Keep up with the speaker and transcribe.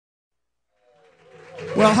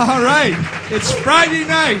Well, all right. It's Friday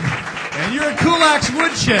night, and you're at Kulaks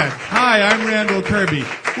Woodshed. Hi, I'm Randall Kirby.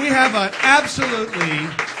 We have an absolutely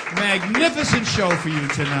magnificent show for you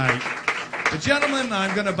tonight. The gentleman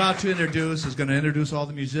I'm about to introduce is going to introduce all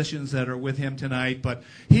the musicians that are with him tonight, but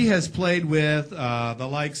he has played with the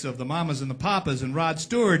likes of the Mamas and the Papas and Rod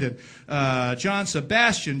Stewart and John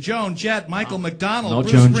Sebastian, Joan Jett, Michael McDonald, Not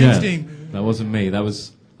Bruce Joan Springsteen. Jett. That wasn't me.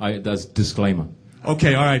 That's disclaimer.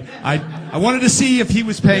 Okay, all right. I wanted to see if he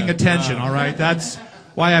was paying attention, all right? That's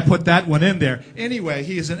why I put that one in there. Anyway,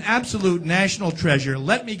 he is an absolute national treasure.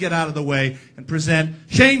 Let me get out of the way and present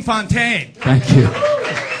Shane Fontayne. Thank you.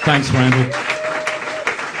 Thanks, Randall.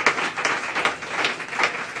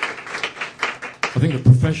 I think the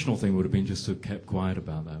professional thing would have been just to have kept quiet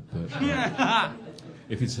about that. But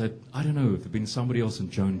if he'd said, I don't know, if there'd been somebody else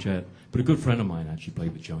than Joan Jett, but a good friend of mine actually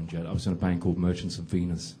played with Joan Jett. I was in a band called Merchants of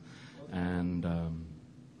Venus.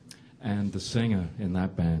 And the singer in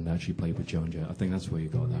that band actually played with Joan Jett. I think that's where you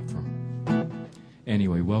got that from.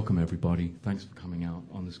 Anyway, welcome everybody. Thanks for coming out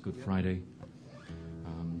on this Good Friday.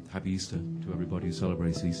 Happy Easter to everybody who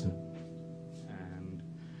celebrates Easter. And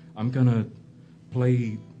I'm going to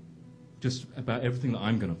play just about everything that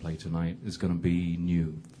I'm going to play tonight is going to be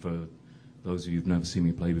new. For those of you who've never seen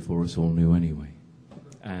me play before, it's all new anyway.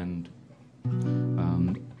 And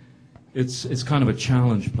it's kind of a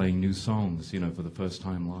challenge playing new songs, you know, for the first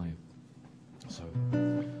time live. So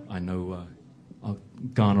I know I'll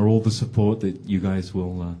garner all the support that you guys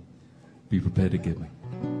will be prepared to give me.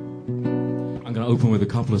 I'm going to open with a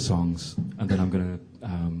couple of songs, and then I'm going to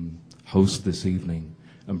host this evening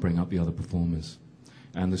and bring up the other performers.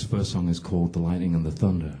 And this first song is called The Lightning and the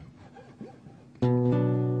Thunder.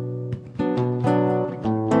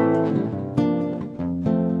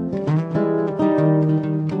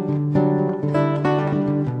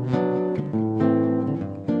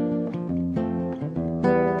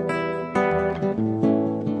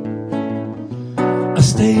 I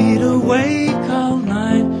stayed awake all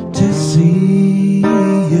night to see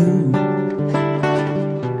you,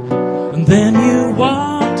 and then you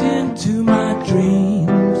walked into my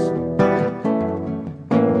dreams.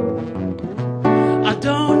 I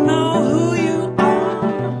don't know who you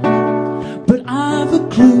are, but I've a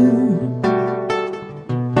clue.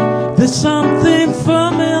 There's something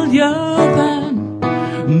familiar that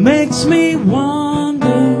makes me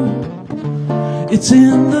wonder. It's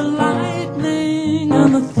in the lightning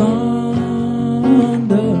and the thunder.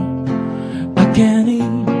 I can't eat,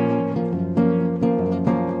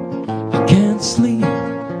 I can't sleep.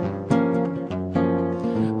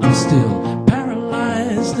 I'm still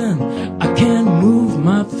paralyzed and I can't move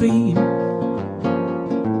my feet.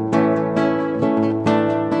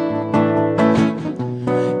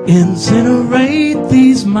 Incinerate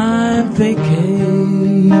these my vacations.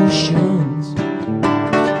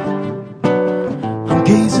 I'm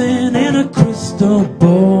gazing in a crystal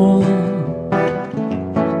ball.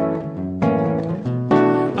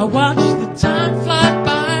 I watch the time fly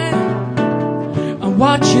by. I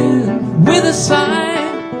watch it with a sigh,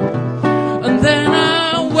 and then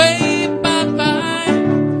I wave bye-bye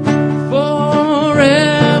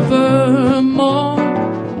forevermore.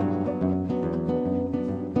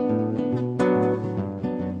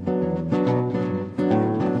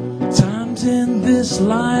 Times in this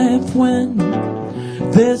life when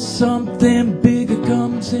there's something bigger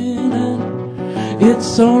comes in, and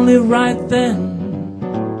it's only right then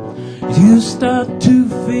you start to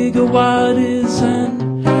figure what is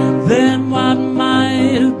and then what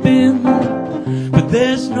might have been. But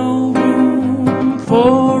there's no room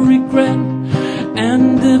for regret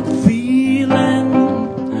and the feeling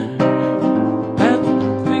that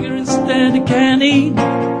figure instead you can't eat,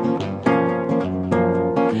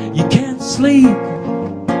 you can't sleep.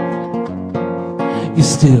 You're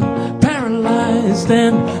still paralyzed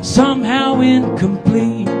and somehow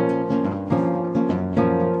incomplete.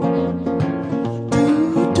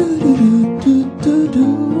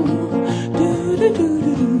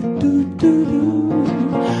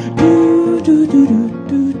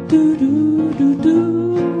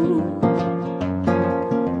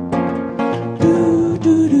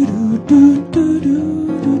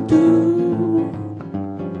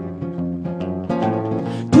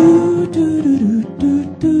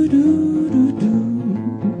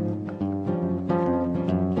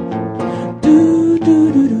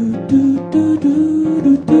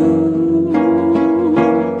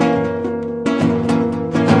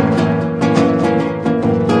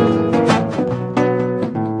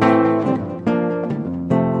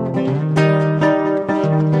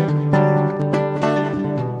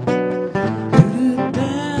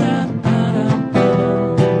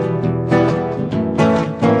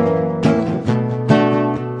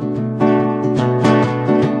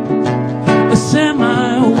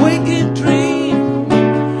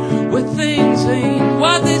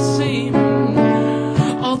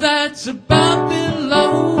 that's above,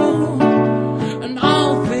 below, and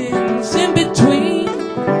all things in between.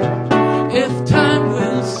 If time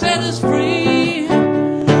will set us free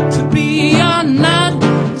to be or not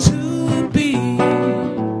to be.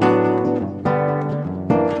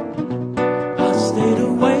 I stayed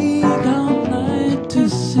awake all night to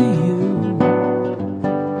see you.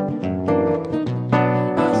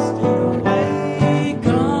 I stayed awake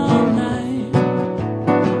all night.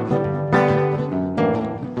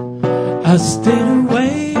 I stayed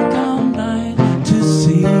awake all night to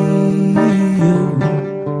see you.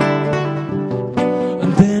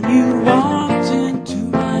 And then you walked into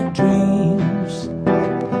my dreams.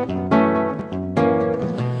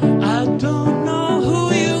 I don't know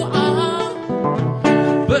who you are,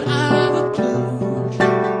 but I have a clue.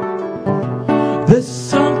 There's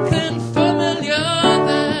something familiar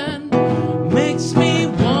that makes me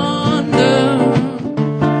wonder.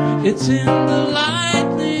 It's in the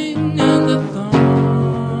lightning and the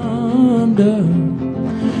thunder.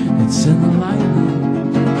 It's in the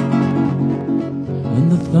lightning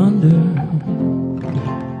and the thunder.